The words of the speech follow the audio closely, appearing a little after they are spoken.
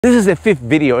This is the 5th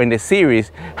video in the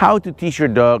series, how to teach your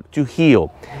dog to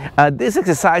heel. This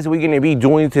exercise we're going to be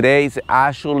doing today is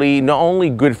actually not only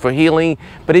good for healing,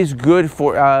 but it's good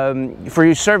for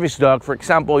your service dog. For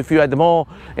example, if you're at the mall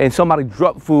and somebody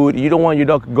dropped food, you don't want your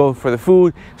dog to go for the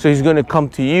food, so he's going to come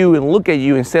to you and look at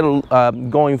you instead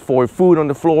of going for food on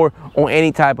the floor or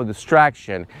any type of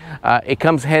distraction. It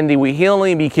comes handy with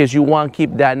healing because you want to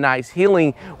keep that nice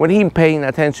healing when he's paying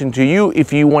attention to you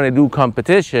if you want to do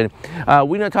competition.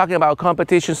 We're not talking about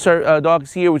competition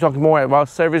dogs here, we're talking more about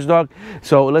service dog.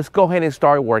 So let's go ahead and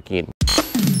start working.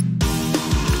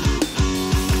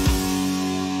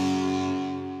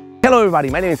 Hello everybody,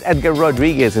 my name is Edgar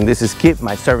Rodriguez and this is Kip,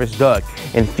 my service dog.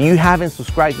 And if you haven't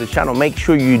subscribed to the channel, make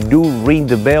sure you do ring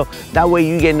the bell. That way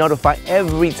you get notified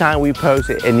every time we post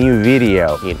a new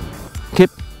video. Kip.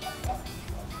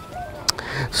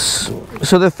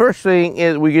 So the first thing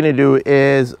is we're gonna do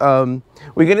is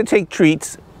we're gonna take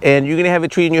treats. And you're gonna have a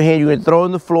treat in your hand, you're gonna throw it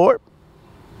on the floor.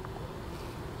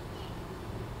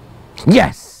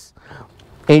 Yes!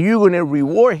 And you're gonna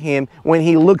reward him when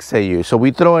he looks at you. So we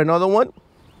throw another one.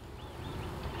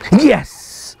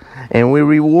 Yes! And we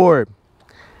reward.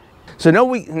 So now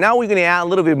we're gonna add a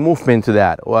little bit of movement to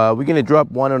that. We're gonna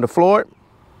drop one on the floor.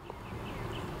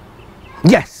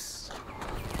 Yes!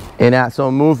 And add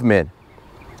some movement.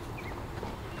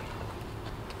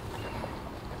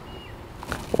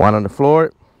 One on the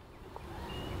floor.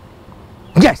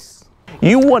 Yes!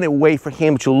 You want to wait for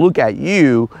him to look at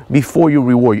you before you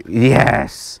reward.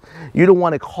 Yes! You don't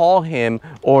want to call him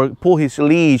or pull his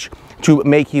leash to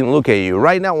make him look at you.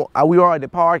 Right now, we are at the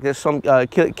park. There's some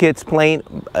kids playing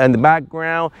in the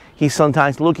background. He's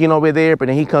sometimes looking over there, but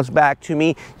then he comes back to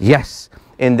me. Yes!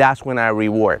 And that's when I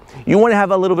reward. You want to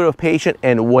have a little bit of patience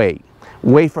and wait.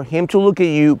 Wait for him to look at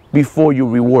you before you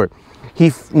reward.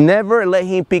 Never let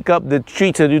him pick up the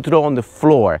treats that you throw on the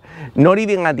floor. Not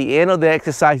even at the end of the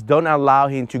exercise, don't allow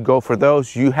him to go for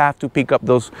those. You have to pick up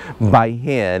those by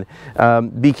hand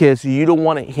because you don't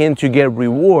want him to get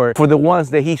reward for the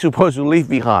ones that he's supposed to leave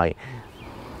behind.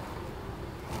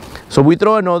 So we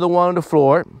throw another one on the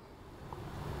floor.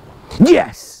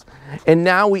 Yes! And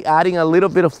now we're adding a little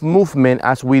bit of movement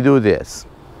as we do this.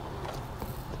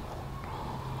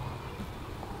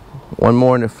 One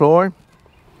more on the floor.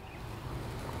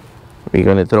 We're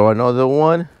gonna throw another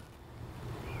one.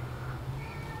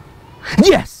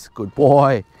 Yes, good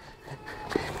boy.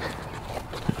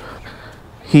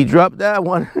 He dropped that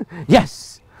one.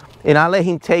 Yes, and I let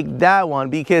him take that one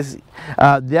because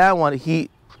that one he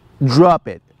dropped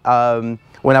it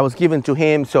when I was given to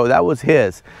him, so that was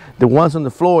his. The ones on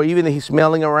the floor, even though he's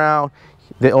smelling around,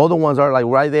 the other ones are like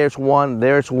right there's one,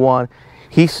 there's one.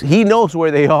 He knows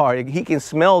where they are. He can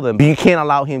smell them, but you can't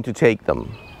allow him to take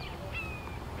them.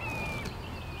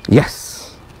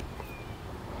 Yes.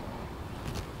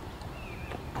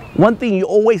 One thing you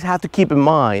always have to keep in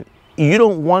mind, you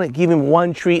don't want to give him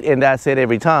one treat and that's it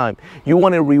every time. You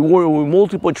want to reward with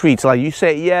multiple treats. Like you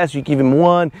say yes, you give him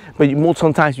one, but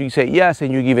sometimes you say yes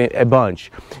and you give it a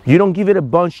bunch. You don't give it a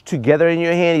bunch together in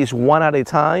your hand, it's one at a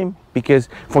time, because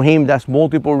for him that's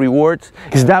multiple rewards.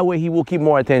 Because that way he will keep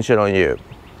more attention on you.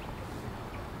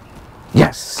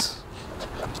 Yes.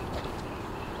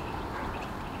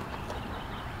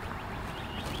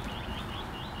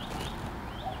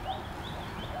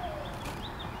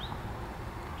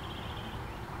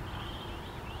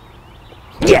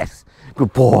 Yes!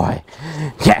 Good boy!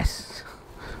 Yes!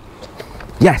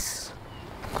 Yes!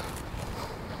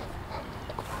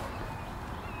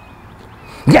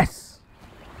 Yes!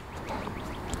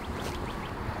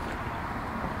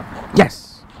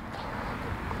 Yes!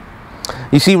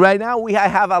 You see, right now we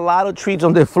have a lot of treats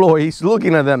on the floor. He's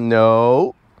looking at them.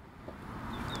 No.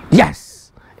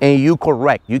 Yes! And you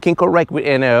correct. You can correct with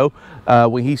NO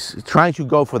when he's trying to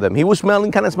go for them. He was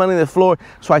kind of smelling the floor,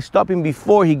 so I stopped him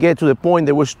before he get to the point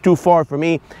that was too far for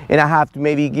me, and I have to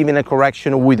maybe give him a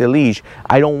correction with the leash.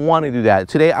 I don't want to do that.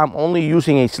 Today I'm only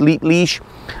using a sleep leash.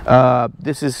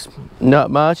 This is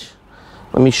not much.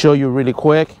 Let me show you really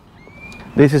quick.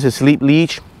 This is a sleep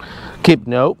leash. Keep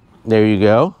note. There you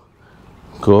go.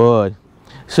 Good.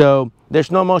 So there's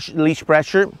not much leash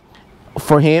pressure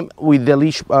for him with the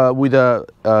leash, with the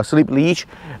sleep leash,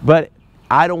 but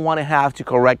I don't want to have to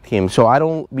correct him. So I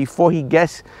don't, before he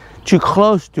gets too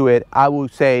close to it, I will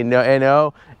say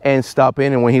no, and stop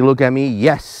in. And when he look at me,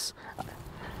 yes,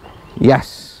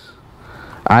 yes,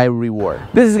 I reward.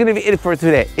 This is gonna be it for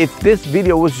today. If this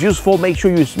video was useful, make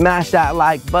sure you smash that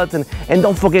like button and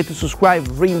don't forget to subscribe,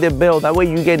 ring the bell. That way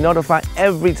you get notified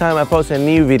every time I post a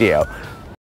new video.